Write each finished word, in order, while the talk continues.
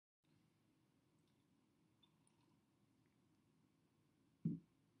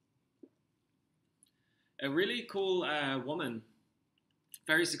a really cool woman,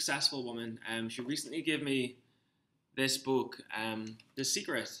 very successful woman. She recently gave me this book, The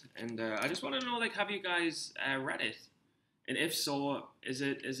Secret, and I just want to know, like, have you guys read it? And if so, is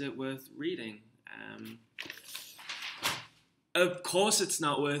it worth reading? Of course, it's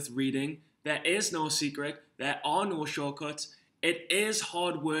not worth reading. There is no secret. There are no shortcuts. It is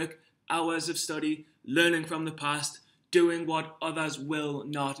hard work, hours of study, learning from the past, doing what others will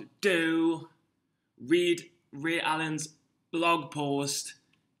not do. Read Ray Allen's blog post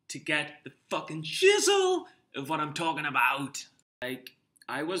to get the fucking chisel of what I'm talking about. Like,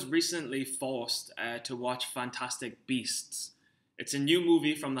 I was recently forced to watch Fantastic Beasts. It's a new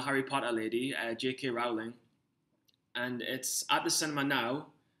movie from the Harry Potter lady, J.K. Rowling, and it's at the cinema now,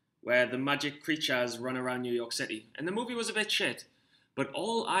 where the magic creatures run around New York City. And the movie was a bit shit, but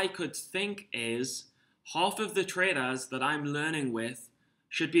all I could think is half of the traders that I'm learning with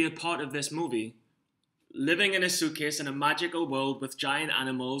should be a part of this movie. Living in a suitcase in a magical world with giant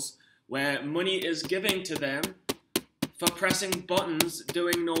animals where money is given to them for pressing buttons,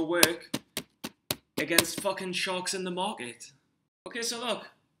 doing no work against fucking sharks in the market. Okay, so look,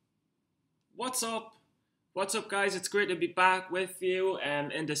 what's up? What's up, guys? It's great to be back with you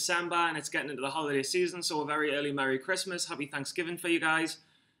in December, and it's getting into the holiday season, so a very early Merry Christmas, Happy Thanksgiving for you guys.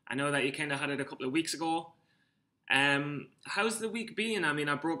 I know that you kind of had it a couple of weeks ago. How's the week been? I mean,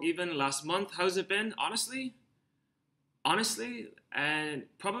 I broke even last month. How's it been? Honestly,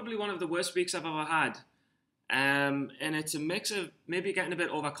 probably one of the worst weeks I've ever had. And it's a mix of maybe getting a bit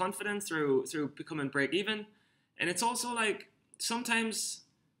overconfident through becoming break even, and it's also like sometimes.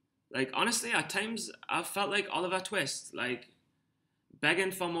 Like, honestly, at times, I've felt like Oliver Twist, like,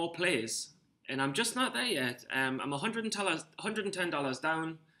 begging for more plays. And I'm just not there yet. I'm $110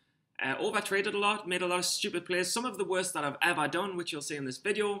 down. Overtraded a lot, made a lot of stupid plays. Some of the worst that I've ever done, which you'll see in this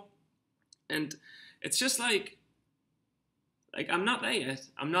video. And it's just like I'm not there yet.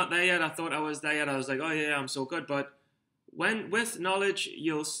 I'm not there yet. I thought I was there yet. I was like, oh yeah, I'm so good. But with knowledge,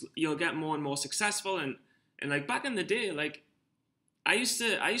 you'll get more and more successful. And like, back in the day, like, I used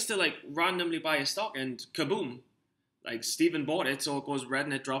to like randomly buy a stock and kaboom, like Steven bought it, so it goes red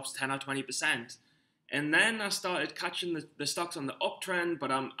and it drops 10 or 20%. And then I started catching the stocks on the uptrend, but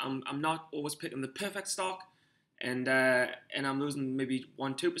I'm not always picking the perfect stock, and I'm losing maybe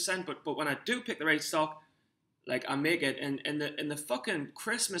 1-2%. But when I do pick the right stock, like, I make it. And the fucking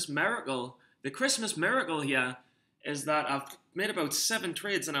Christmas miracle, the Christmas miracle here is that I've made about 7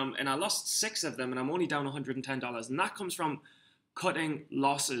 trades and I lost 6 of them, and I'm only down $110, and that comes from cutting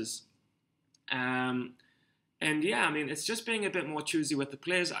losses. And yeah, I mean, it's just being a bit more choosy with the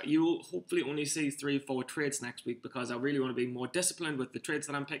plays. You'll hopefully only see 3-4 trades next week, because I really want to be more disciplined with the trades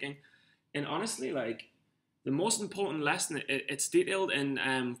that I'm picking. And honestly, like, the most important lesson, it's detailed in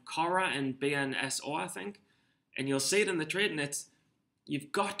Cora and BNSO, I think, and you'll see it in the trade, and it's,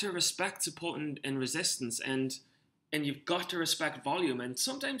 you've got to respect support and resistance, and you've got to respect volume. And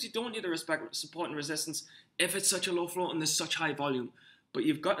sometimes you don't need to respect support and resistance if it's such a low float and there's such high volume. But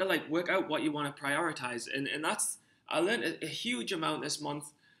you've got to, like, work out what you want to prioritize. And that's, I learned a huge amount this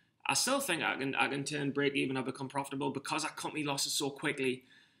month. I still think I can turn break even or become profitable because I cut my losses so quickly.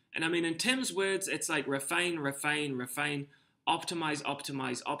 And I mean, in Tim's words, it's like refine, refine, refine, optimize,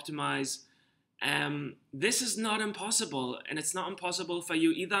 optimize, optimize. This is not impossible, and it's not impossible for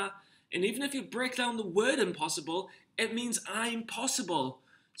you either. And even if you break down the word impossible, it means I'm possible.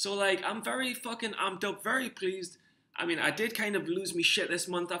 So, like, I'm very fucking amped up, very pleased. I mean, I did kind of lose me shit this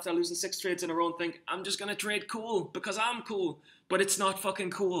month after losing 6 trades in a row and think, I'm just going to trade cool because I'm cool. But it's not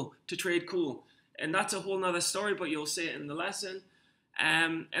fucking cool to trade cool. And that's a whole nother story, but you'll see it in the lesson.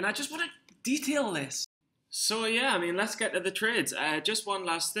 And I just want to detail this. So, yeah, I mean, let's get to the trades. Just one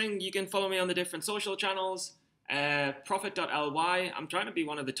last thing. You can follow me on the different social channels. Profit.ly. I'm trying to be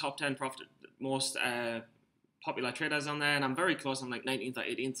one of the top 10 most popular traders on there, and I'm very close. I'm like 19th or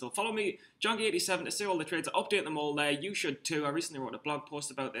 18th. So follow me, Junkie87, to see all the trades. I update them all there. You should too. I recently wrote a blog post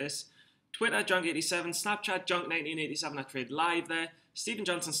about this. Twitter, Junkie87, Snapchat, Junk1987. I trade live there.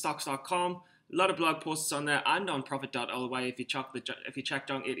 StephenJohnsonStocks.com. A lot of blog posts on there and on Profit.ly if you check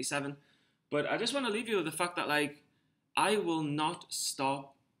Junk87. But I just want to leave you with the fact that, like, I will not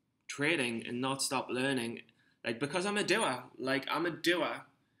stop trading and not stop learning, like, because I'm a doer. Like, I'm a doer,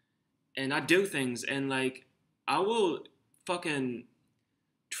 and I do things, and, like, I will fucking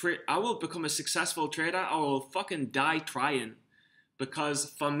I will become a successful trader. I will fucking die trying,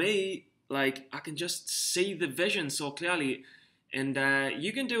 because for me, like, I can just see the vision so clearly, and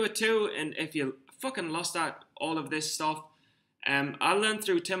you can do it too. And if you fucking lost at all of this stuff, I learned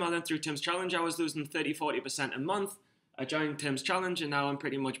through Tim. I learned through Tim's challenge. I was losing 30-40% a month. I joined Tim's challenge, and now I'm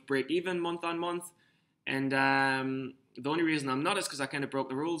pretty much break even month on month. And the only reason I'm not is because I kind of broke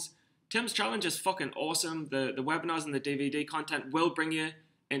the rules. Tim's challenge is fucking awesome. The webinars and the DVD content will bring you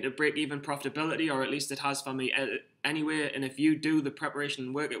into break-even profitability, or at least it has for me anyway. And if you do the preparation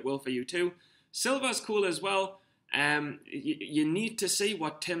and work, it will for you too. Silver's cool as well. You need to see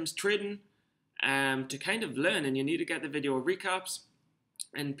what Tim's trading to kind of learn, and you need to get the video recaps.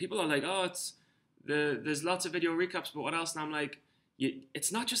 And people are like, oh, there's lots of video recaps, but what else? And I'm like,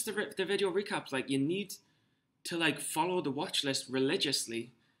 it's not just the video recaps. Like, you need to like follow the watch list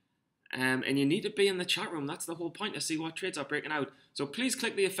religiously. And you need to be in the chat room. That's the whole point, to see what trades are breaking out. So please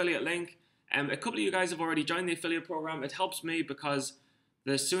click the affiliate link. A couple of you guys have already joined the affiliate program. It helps me because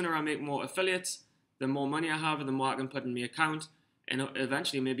the sooner I make more affiliates, the more money I have, and the more I can put in my account. And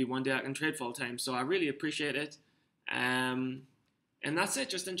eventually, maybe one day I can trade full time. So I really appreciate it. And that's it.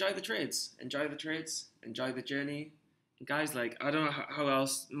 Just enjoy the trades. Enjoy the trades. Enjoy the journey. And guys, like, I don't know how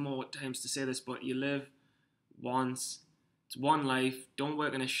else more times to say this, but you live once. It's one life. Don't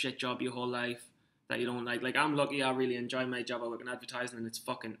work in a shit job your whole life that you don't like. Like, I'm lucky. I really enjoy my job. I work in advertising and it's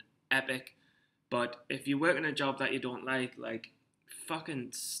fucking epic. But if you work in a job that you don't like,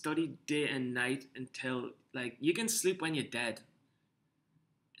 fucking study day and night until, like, you can sleep when you're dead.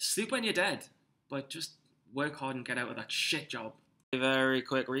 Sleep when you're dead. But just work hard and get out of that shit job. Very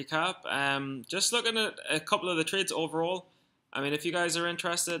quick recap. Just looking at a couple of the trades overall. I mean, if you guys are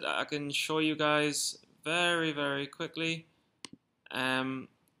interested, I can show you guys very, very quickly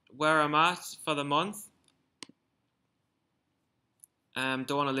where I'm at for the month. Don't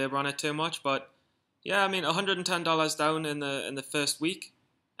want to labor on it too much, but yeah, I mean, $110 down in the first week.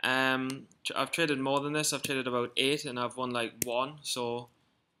 I've traded more than this. I've traded about 8 and I've won like 1, so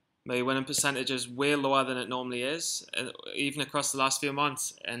my winning percentage is way lower than it normally is, even across the last few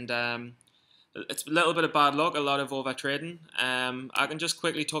months. And it's a little bit of bad luck, a lot of over trading. I can just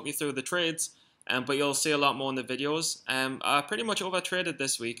quickly talk you through the trades. But you'll see a lot more in the videos. I pretty much over traded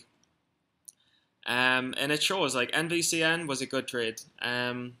this week. And it shows, like, NVCN was a good trade.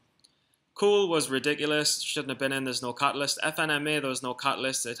 Cool was ridiculous, shouldn't have been in, there's no catalyst. FNMA, there was no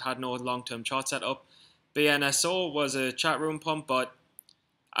catalyst, it had no long-term chart set up. BNSO was a chat room pump, but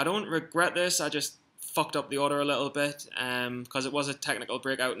I don't regret this. I just fucked up the order a little bit because it was a technical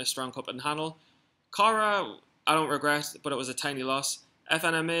breakout and a strong cup and handle. Cora, I don't regret, but it was a tiny loss.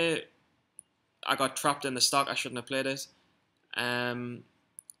 FNMA, I got trapped in the stock. I shouldn't have played it. ASNA,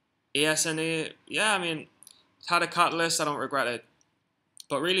 yeah, I mean, it had a catalyst. I don't regret it.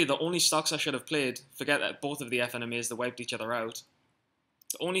 But really, the only stocks I should have played, forget that both of the FNMAs, they wiped each other out.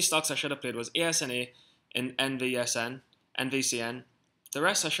 The only stocks I should have played was ASNA and NVCN. The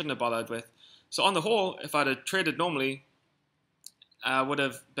rest I shouldn't have bothered with. So on the whole, if I'd have traded normally, I would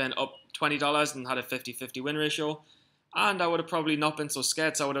have been up $20 and had a 50-50 win ratio. And I would have probably not been so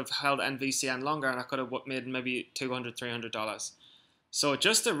scared, so I would have held NVCN longer and I could have made maybe $200, $300. So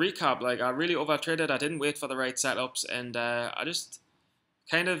just to recap, like, I really overtraded. I didn't wait for the right setups, and I just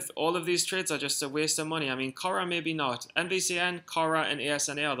kind of, all of these trades are just a waste of money. I mean, Cora maybe not. NVCN, Cora, and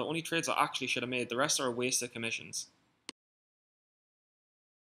ASNA are the only trades I actually should have made. The rest are a waste of commissions.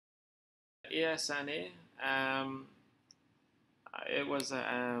 ASNA, it was,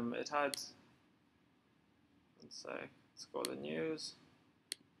 it had, let's go to the news.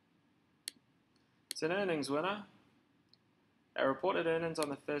 It's an earnings winner. It reported earnings on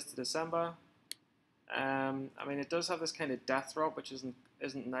the 1st of December. I mean, it does have this kind of death drop, which isn't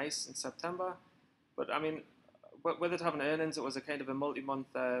nice in September. But I mean, with it having earnings, it was a kind of a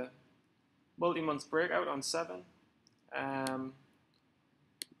multi-month breakout on 7,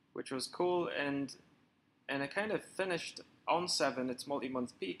 which was cool, and it kind of finished on 7, its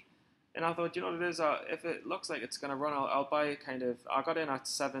multi-month peak. And I thought, you know what it is, if it looks like it's gonna run, I'll buy kind of. I got in at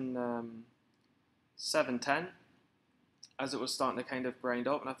 710 as it was starting to kind of grind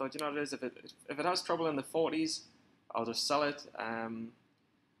up, and I thought, you know what it is, if it has trouble in the 40s, I'll just sell it.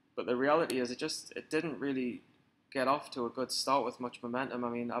 But the reality is, it didn't really get off to a good start with much momentum. I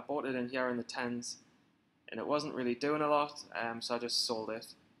mean, I bought it in here in the 10s, and it wasn't really doing a lot, so I just sold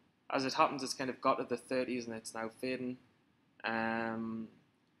it. As it happens, it's kind of got to the 30s, and it's now fading.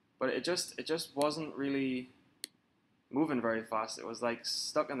 But it just wasn't really moving very fast. It was like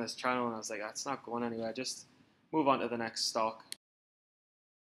stuck in this channel, and I was like, it's not going anywhere. Just move on to the next stock.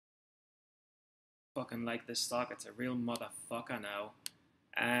 Fucking like this stock. It's a real motherfucker now.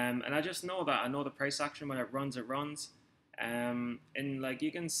 And I just know that. I know the price action. When it runs, it runs. And like you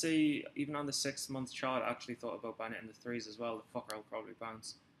can see, even on the 6-month chart, I actually thought about buying it in the 3s as well. The fucker will probably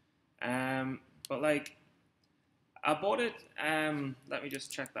bounce. But like, I bought it. Let me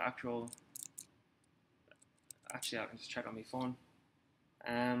just check the actual. Actually, I can just check on my phone.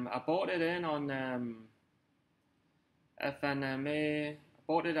 I bought it in on FNMA,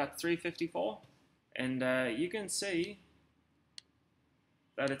 bought it at 354, and you can see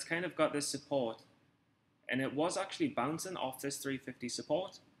that it's kind of got this support, and it was actually bouncing off this 350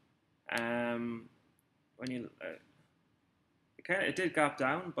 support. When you it did gap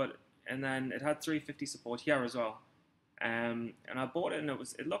down, but and then it had 350 support here as well. And I bought it, and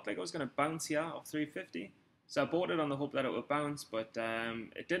it looked like it was going to bounce here off 350. So I bought it on the hope that it would bounce, but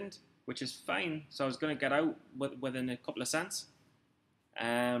it didn't, which is fine. So I was going to get out within a couple of cents.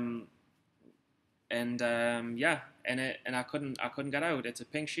 Yeah, and I couldn't get out. It's a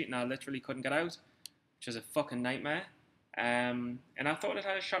pink sheet, and I literally couldn't get out, which is a fucking nightmare. And I thought it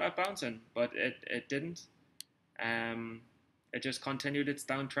had a shot at bouncing, but it didn't. It just continued its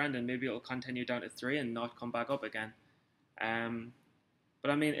downtrend, and maybe it'll continue down to 3 and not come back up again. But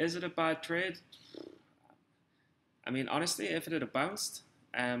I mean, is it a bad trade? I mean, honestly, if it had bounced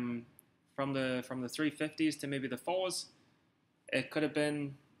from the 350s to maybe the 4s, it could have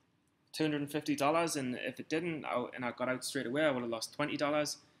been $250, and if it didn't, and I got out straight away, I would have lost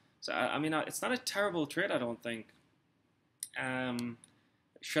 $20. So I mean, it's not a terrible trade, I don't think.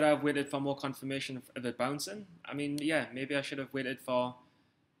 Should I have waited for more confirmation of it bouncing? I mean, yeah, maybe I should have waited for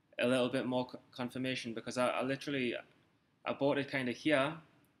a little bit more confirmation, because I literally bought it kind of here,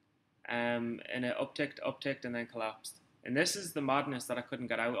 and it upticked, and then collapsed. And this is the madness that I couldn't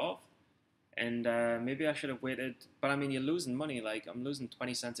get out of. And maybe I should have waited, but I mean, you're losing money. Like, I'm losing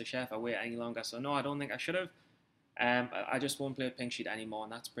 20 cents a share if I wait any longer. So no, I don't think I should have. I just won't play a pink sheet anymore,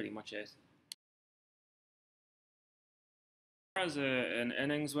 and that's pretty much it. As an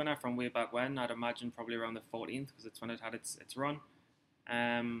innings winner from way back when, I'd imagine probably around the 14th, because it's when it had its run.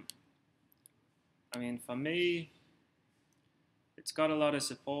 I mean, for me, it's got a lot of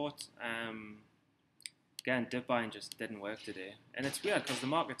support. Again, dip buying just didn't work today, and it's weird because the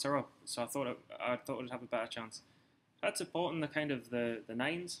markets are up, so I thought it would have a better chance. Had support in the kind of the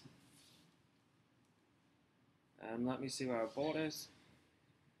 9s. Let me see where I bought it.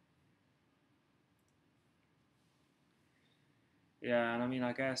 Yeah, and I mean,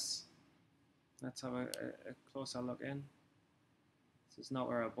 I guess let's have a closer look in. This is not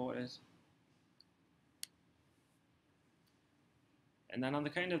where I bought it. And then on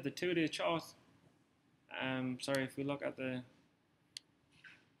the kind of the 2-day chart, sorry, if we look at the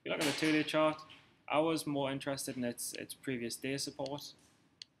 2-day chart, I was more interested in its previous day support,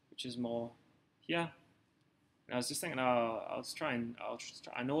 which is more here. And I was just thinking, I'll just try.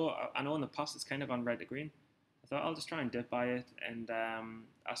 I know in the past it's kind of gone red to green. I thought I'll just try and dip by it, and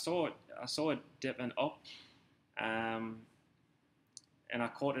I saw it dipping up, and I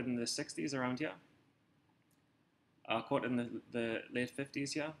caught it in the 60s around here. I caught it in the late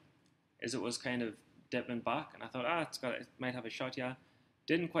 50s here, as it was kind of dipping back, and I thought, it might have a shot here.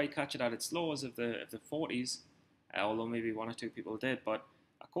 Didn't quite catch it at its lows of the 40s, although maybe one or two people did. But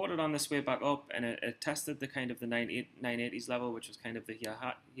I caught it on this way back up, and it tested the kind of the 980s level, which was kind of the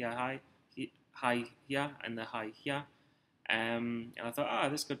high here and the high here. And I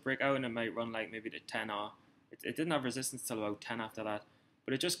thought, this could break out, and it might run like maybe to 10, or it didn't have resistance till about 10 after that.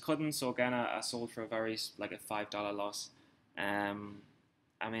 But it just couldn't, so again, I sold for a $5 loss.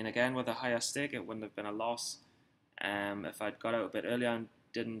 I mean, again, with a higher stake, it wouldn't have been a loss if I'd got out a bit earlier and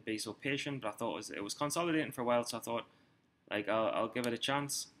didn't be so patient. But I thought it was consolidating for a while, so I thought, like, I'll give it a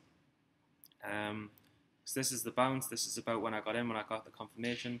chance. So this is the bounce. This is about when I got in, when I got the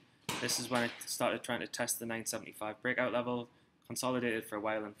confirmation. This is when it started trying to test the 975 breakout level. Consolidated for a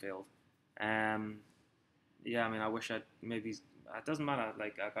while and failed. Yeah, I mean, I wish I'd maybe... It doesn't matter,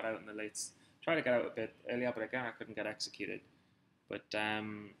 like, I got out in the late... Tried to get out a bit earlier, but again, I couldn't get executed. But,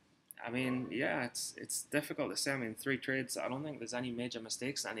 I mean, yeah, it's difficult to say. I mean, 3 trades, I don't think there's any major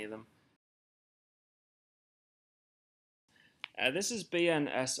mistakes in any of them. This is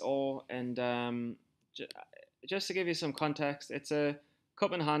BNSO, and just to give you some context, it's a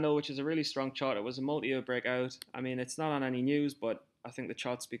cup and handle, which is a really strong chart. It was a multi-year breakout. I mean, it's not on any news, but I think the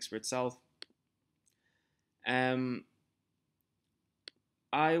chart speaks for itself.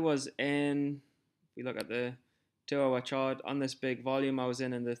 I was in, if we look at the 2-hour chart, on this big volume, I was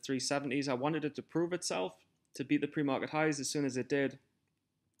in the 370s. I wanted it to prove itself, to beat the pre-market highs. As soon as it did,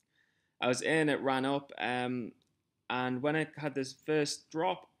 I was in, it ran up, and when it had this first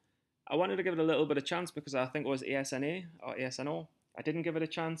drop, I wanted to give it a little bit of chance, because I think it was ASNA or ASNO. I didn't give it a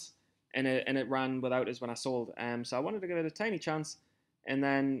chance, and it ran without us when I sold. So I wanted to give it a tiny chance. And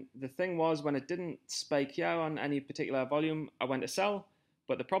then the thing was, when it didn't spike here on any particular volume, I went to sell.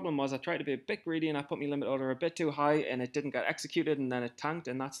 But the problem was, I tried to be a bit greedy, and I put my limit order a bit too high, and it didn't get executed, and then it tanked,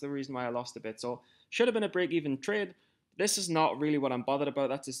 and that's the reason why I lost a bit. So should have been a break-even trade. This is not really what I'm bothered about.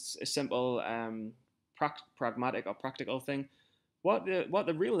 That's a simple pragmatic or practical thing. What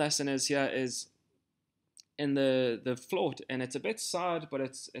the real lesson is here is in the float, and it's a bit sad, but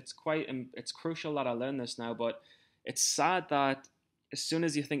it's crucial that I learn this now. But it's sad that as soon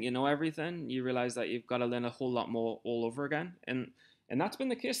as you think you know everything, you realize that you've got to learn a whole lot more all over again. And that's been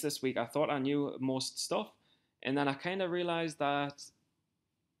the case this week. I thought I knew most stuff, and then I kind of realized that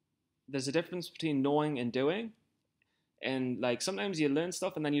there's a difference between knowing and doing. And like sometimes you learn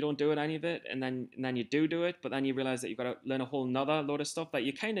stuff and then you don't do it any of it, and then you do it, but then you realize that you've got to learn a whole nother load of stuff that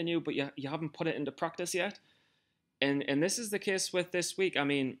you kind of knew, but you haven't put it into practice yet. And this is the case with this week. I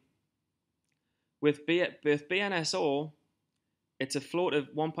mean, with BNSO, it's a float of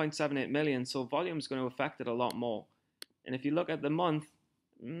 1.78 million, so volume is going to affect it a lot more. And if you look at the month,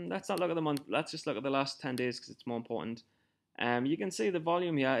 let's not look at the month. Let's just look at the last 10 days because it's more important. You can see the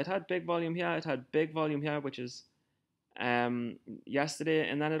volume here. It had big volume here. It had big volume here, which is yesterday,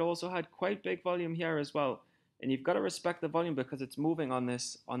 and then it also had quite big volume here as well. And you've got to respect the volume because it's moving on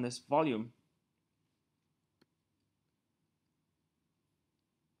this volume.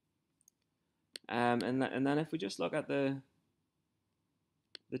 And then if we just look at the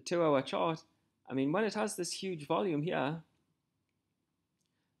 2-hour chart, I mean, when it has this huge volume here,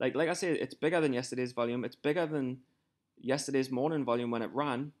 like I say, it's bigger than yesterday's volume. It's bigger than yesterday's morning volume when it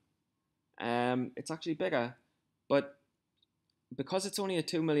ran. It's actually bigger, but because it's only a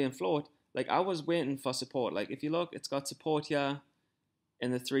 2 million float, like I was waiting for support. Like if you look, it's got support here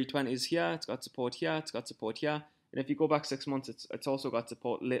in the 320s here. It's got support here. It's got support here. And if you go back 6 months, it's also got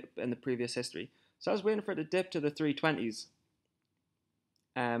support in the previous history. So I was waiting for it to dip to the 320s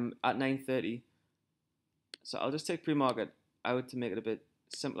at 9:30. So I'll just take pre-market out to make it a bit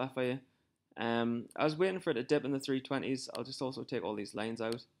simpler for you. I was waiting for it to dip in the 320s. I'll just also take all these lines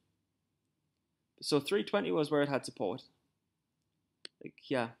out. So 320 was where it had support. Like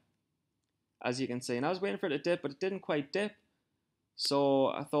here, as you can see. And I was waiting for it to dip, but it didn't quite dip. So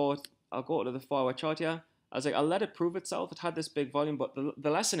I thought I'll go to the 4-hour chart here. I was like, I'll let it prove itself. It had this big volume, but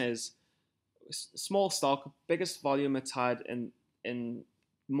the lesson is small stock, biggest volume it's had in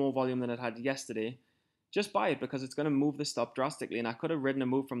more volume than it had yesterday. Just buy it because it's going to move the stop drastically. And I could have ridden a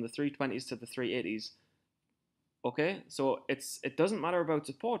move from the 320s to the 380s. Okay, so it doesn't matter about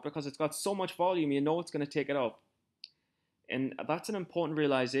support because it's got so much volume, you know it's going to take it up. And that's an important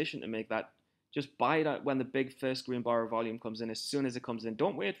realization to make, that just buy that when the big first green bar of volume comes in, as soon as it comes in.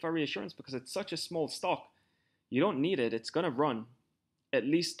 Don't wait for reassurance because it's such a small stock. You don't need it. It's going to run at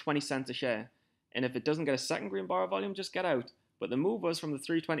least 20 cents a share. And if it doesn't get a second green bar of volume, just get out. But the move was from the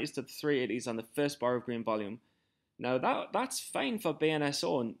 320s to the 380s on the first bar of green volume. Now that's fine for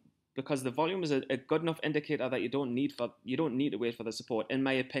BNSO because the volume is a good enough indicator that you don't need to wait for the support, in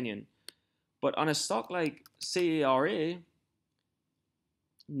my opinion. But on a stock like CERA,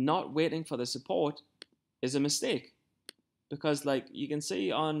 not waiting for the support is a mistake. Because like you can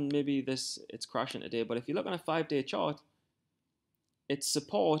see on maybe this, it's crashing today, but if you look on a 5-day chart, its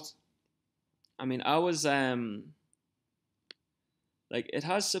support, I mean, I was like it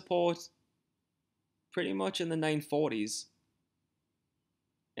has support pretty much in the 940s.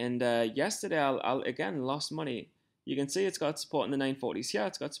 And yesterday I'll again lost money. You can see it's got support in the 940s here.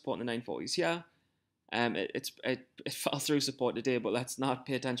 It's got support in the 940s here. It fell through support today, but let's not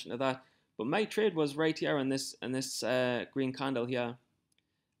pay attention to that. But my trade was right here in this green candle here.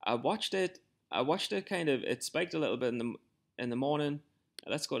 I watched it kind of, it spiked a little bit in the morning.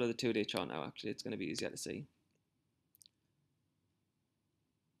 Let's go to the 2-day chart now. Actually, it's going to be easier to see.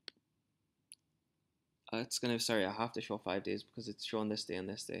 Sorry, I have to show 5 days because it's showing this day and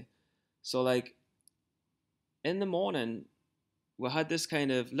this day. So like in the morning, we had this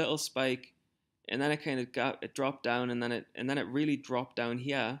kind of little spike, and then it dropped down, and then it really dropped down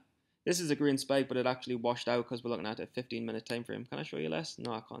here. This is a green spike, but it actually washed out because we're looking at a 15-minute time frame. Can I show you less?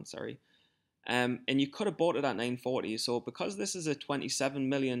 No, I can't. Sorry. And you could have bought it at 940. So because this is a 22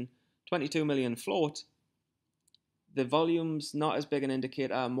 million float, the volume's not as big an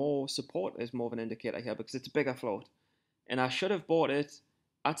indicator. More support is more of an indicator here because it's a bigger float. And I should have bought it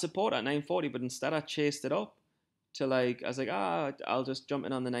at support at 940, but instead I chased it up to I was like, I'll just jump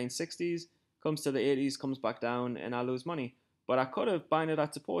in on the 960s, comes to the 80s, comes back down, and I lose money. But I could have bought it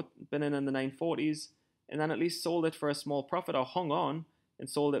at support, been in the 940s, and then at least sold it for a small profit, or hung on and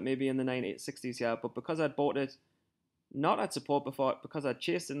sold it maybe in the 960s here. But because I'd bought it not at support before, because I'd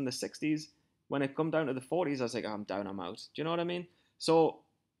chased it in the 60s, when it come down to the 40s, I was like, I'm down, I'm out. Do you know what I mean? So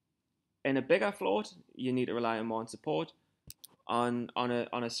in a bigger float, you need to rely more on support. On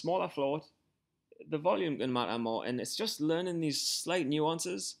a smaller float, the volume can matter more, and it's just learning these slight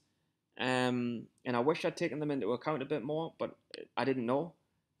nuances. And I wish I'd taken them into account a bit more, but I didn't know.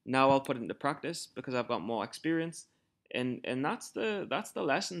 Now I'll put it into practice because I've got more experience, and that's the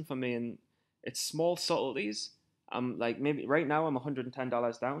lesson for me. And it's small subtleties. I'm like maybe right now I'm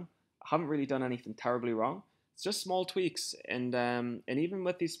 $110 down. I haven't really done anything terribly wrong. It's just small tweaks, and even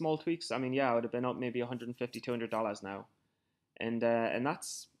with these small tweaks, I mean, yeah, I would have been up maybe 150, $200 now, and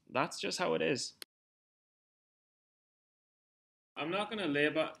that's just how it is. I'm not gonna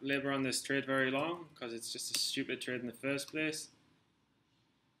labor on this trade very long because it's just a stupid trade in the first place.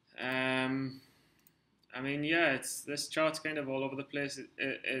 Um, I mean, yeah, it's this chart's kind of all over the place.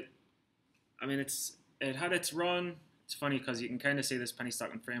 I mean, it had its run. It's funny because you can kind of see this penny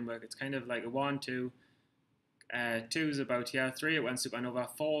stocking framework. It's kind of like a one, two. Two is about here. Three, it went supernova.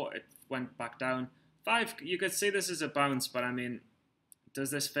 Four, it went back down. Five, you could see this as a bounce, but I mean,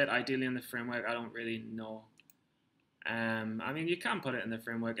 does this fit ideally in the framework? I don't really know. I mean, you can put it in the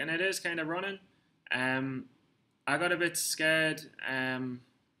framework, and it is kind of running. Um, I got a bit scared.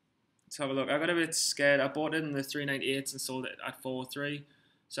 Let's have a look. I got a bit scared. I bought it in the 398s and sold it at 403.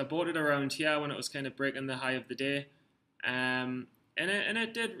 So I bought it around here when it was kind of breaking the high of the day. And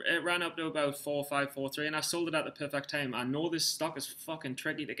it ran up to about 4543, and I sold it at the perfect time. I know this stock is fucking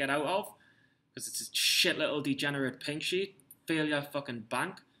tricky to get out of because it's a shit little degenerate pink sheet. Failure fucking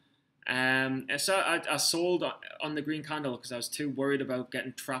bank. So I sold on the green candle because I was too worried about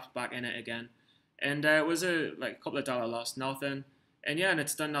getting trapped back in it again. And it was a couple of dollar loss, nothing. And yeah, and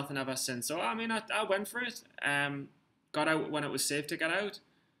it's done nothing ever since. So I mean, I went for it. Got out when it was safe to get out.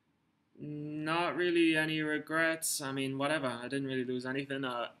 Not really any regrets. I mean, whatever. I didn't really lose anything.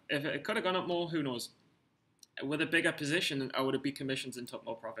 If it could have gone up more, who knows? With a bigger position, I would have beat commissions and took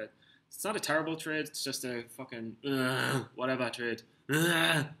more profit. It's not a terrible trade. It's just a fucking whatever trade.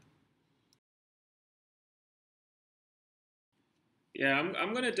 Yeah,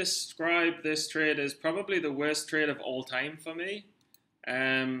 I'm going to describe this trade as probably the worst trade of all time for me.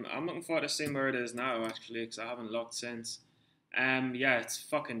 I'm looking forward to seeing where it is now, actually, because I haven't looked since. Yeah, it's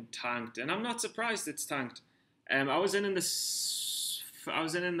fucking tanked, and I'm not surprised it's tanked. I was in the, I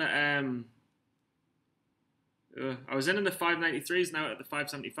was in the, I was in the 593s now at the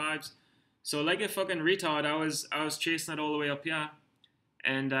 575s. So like a fucking retard, I was chasing it all the way up here,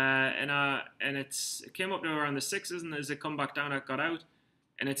 and it came up to around the sixes, and as it come back down, I got out,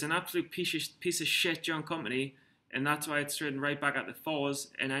 and it's an absolute piece of shit junk company, and that's why it's trading right back at the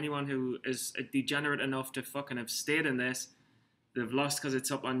fours. And anyone who is degenerate enough to fucking have stayed in this, they've lost because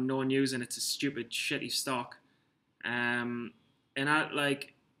it's up on no news and it's a stupid shitty stock. Um, and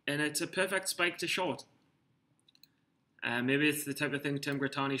it's a perfect spike to short. Maybe it's the type of thing Tim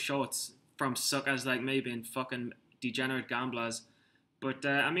Grittani shorts from suckers like me being fucking degenerate gamblers. But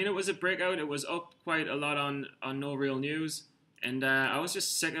I mean, it was a breakout. It was up quite a lot on no real news. And I was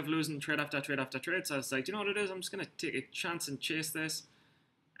just sick of losing trade after trade after trade. So I was like, you know what it is? I'm just going to take a chance and chase this.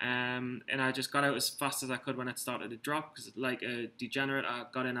 And I just got out as fast as I could when it started to drop because, like a degenerate, I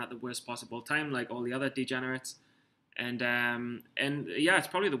got in at the worst possible time, like all the other degenerates. And yeah, it's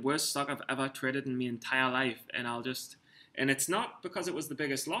probably the worst stock I've ever traded in my entire life. And it's not because it was the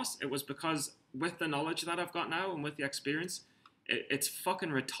biggest loss. It was because with the knowledge that I've got now and with the experience, it's fucking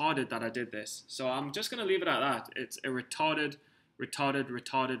retarded that I did this. So I'm just gonna leave it at that. It's a retarded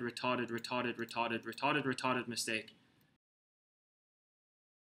mistake.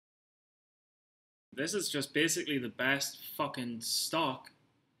 This is just basically the best fucking stock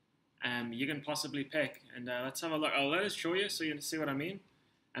you can possibly pick. And let's have a look. I'll let it show you so you can see what I mean.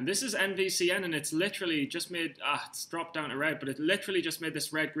 And this is NVCN, and it's literally just made, it's dropped down to red, but it literally just made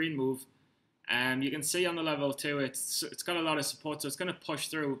this red-green move. You can see on the level 2, it's got a lot of support, so it's going to push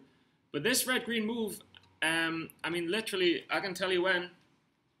through. But this red-green move, I mean, literally, I can tell you when.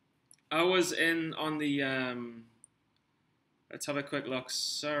 I was in on the, let's have a quick look.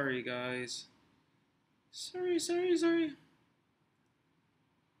 Sorry, guys. Sorry.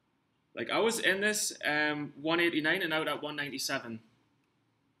 Like, I was in this 189 and out at 197.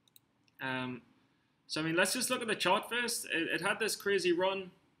 So, I mean, let's just look at the chart first. It had this crazy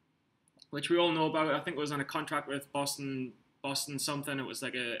run, which we all know about. I think it was on a contract with Boston something. It was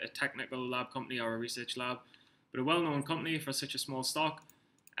like a technical lab company or a research lab, but a well-known company for such a small stock.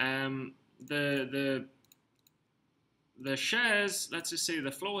 The shares, let's just say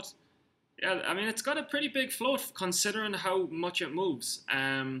the float. Yeah, I mean, it's got a pretty big float considering how much it moves.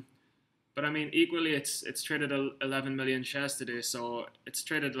 But I mean, equally, it's traded 11 million shares today, so it's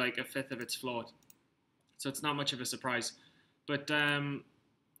traded like a fifth of its float. So it's not much of a surprise. But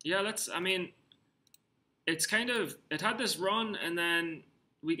yeah, I mean, it's it had this run, and then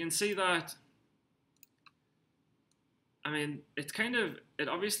we can see that, I mean, it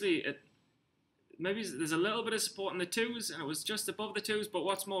obviously, maybe there's a little bit of support in the twos, and it was just above the twos. But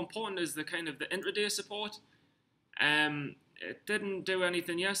what's more important is the kind of the intraday support. It didn't do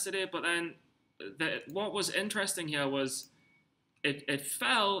anything yesterday, but then what was interesting here was it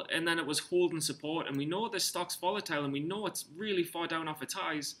fell and then it was holding support, and we know this stock's volatile and we know it's really far down off its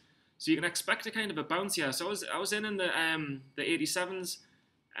highs, so you can expect a kind of a bounce here. So I was in the 87s.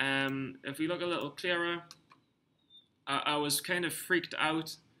 If we look a little clearer, I was kind of freaked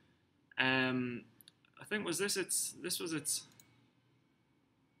out. I think was this was its.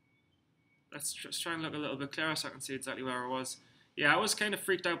 Let's just try and look a little bit clearer so I can see exactly where I was. Yeah, I was kind of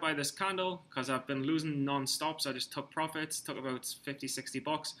freaked out by this candle because I've been losing non-stop, so I just took profits, took about 50, 60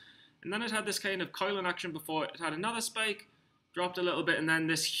 bucks. And then it had this kind of coiling action before it had another spike, dropped a little bit, and then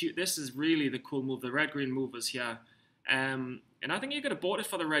this is really the cool move, the red-green move was here. And I think you could have bought it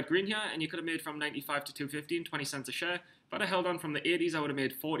for the red-green here, and you could have made from 95 to 215, 20 cents a share. If I'd have held on from the 80s, I would have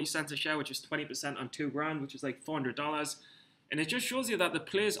made 40 cents a share, which is 20% on $2,000, which is like $400. And it just shows you that the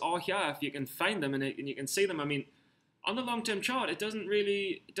plays are here if you can find them and you can see them. I mean, on the long-term chart, it doesn't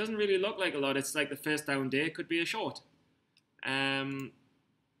really look like a lot. It's like the first down day could be a short. Like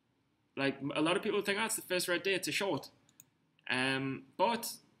a lot of people think, it's the first red day, it's a short.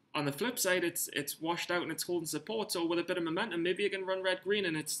 But on the flip side, it's washed out and it's holding support. So with a bit of momentum, maybe you can run red-green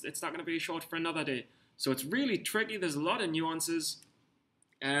and it's not going to be a short for another day. So it's really tricky. There's a lot of nuances,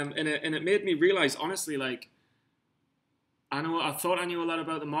 and it made me realize, honestly, like, I thought I knew a lot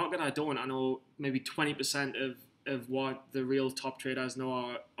about the market. I don't. I know maybe 20% of what the real top traders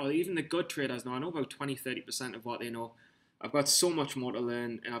know, or even the good traders know. I know about 20, 30% of what they know. I've got so much more to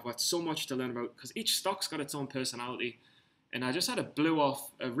learn, and I've got so much to learn about, because each stock's got its own personality. And I just had a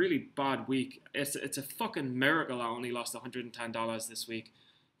really bad week. It's a fucking miracle I only lost $110 this week,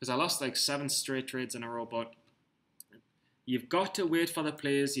 because I lost like 7 straight trades in a row. But you've got to wait for the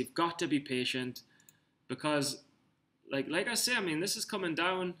plays. You've got to be patient, because like I say, I mean, this is coming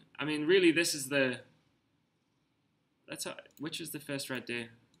down. I mean, really, this is which is the first red day?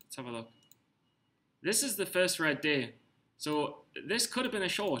 Let's have a look. This is the first red day. So this could have been a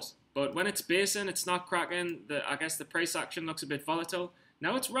short, but when it's basing, it's not cracking. I guess the price action looks a bit volatile.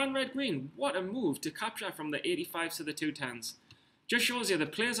 Now it's ran red-green. What a move to capture from the 85s to the 210s. Just shows you the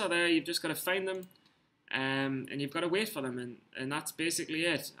plays are there. You've just got to find them, and you've got to wait for them, and that's basically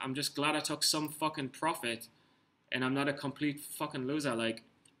it. I'm just glad I took some fucking profit, and I'm not a complete fucking loser, like.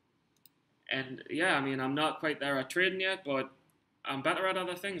 And yeah, I mean, I'm not quite there at trading yet, but I'm better at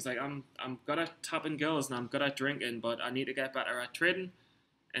other things. Like, I'm good at tapping girls and I'm good at drinking, but I need to get better at trading.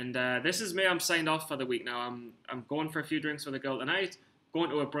 And this is me. I'm signed off for the week now. I'm going for a few drinks with a girl tonight, going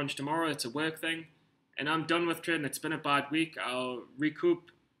to a brunch tomorrow. It's a work thing, and I'm done with trading. It's been a bad week. I'll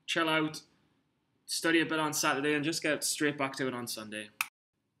recoup, chill out, study a bit on Saturday, and just get straight back to it on Sunday.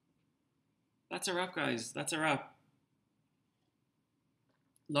 That's a wrap, guys. That's a wrap.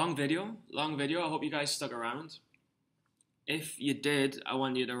 Long video. I hope you guys stuck around. If you did, I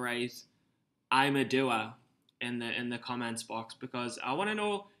want you to write "I'm a doer" in the comments box, because I want to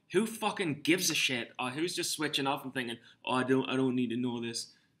know who fucking gives a shit, or who's just switching off and thinking, "Oh, I don't need to know this,"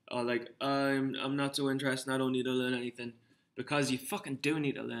 or like, I'm not so interested. I don't need to learn anything. Because you fucking do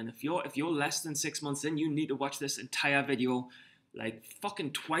need to learn. If you're less than 6 months in, you need to watch this entire video like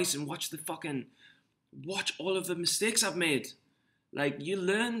fucking twice and watch all of the mistakes I've made. Like, you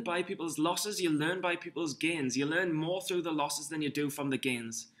learn by people's losses, you learn by people's gains. You learn more through the losses than you do from the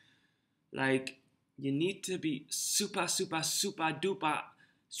gains. Like, you need to be super duper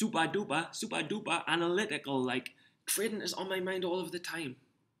analytical. Like, trading is on my mind all of the time.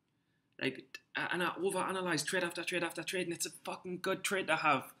 Like, and I overanalyze trade after trade after trade, and it's a fucking good trade to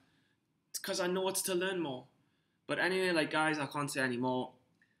have. It's because I know it's to learn more. But anyway, like, guys, I can't say any more.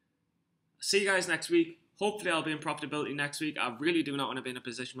 See you guys next week. Hopefully I'll be in profitability next week. I really do not want to be in a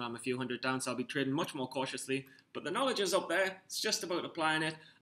position where I'm a few hundred down, so I'll be trading much more cautiously. But the knowledge is up there. It's just about applying it.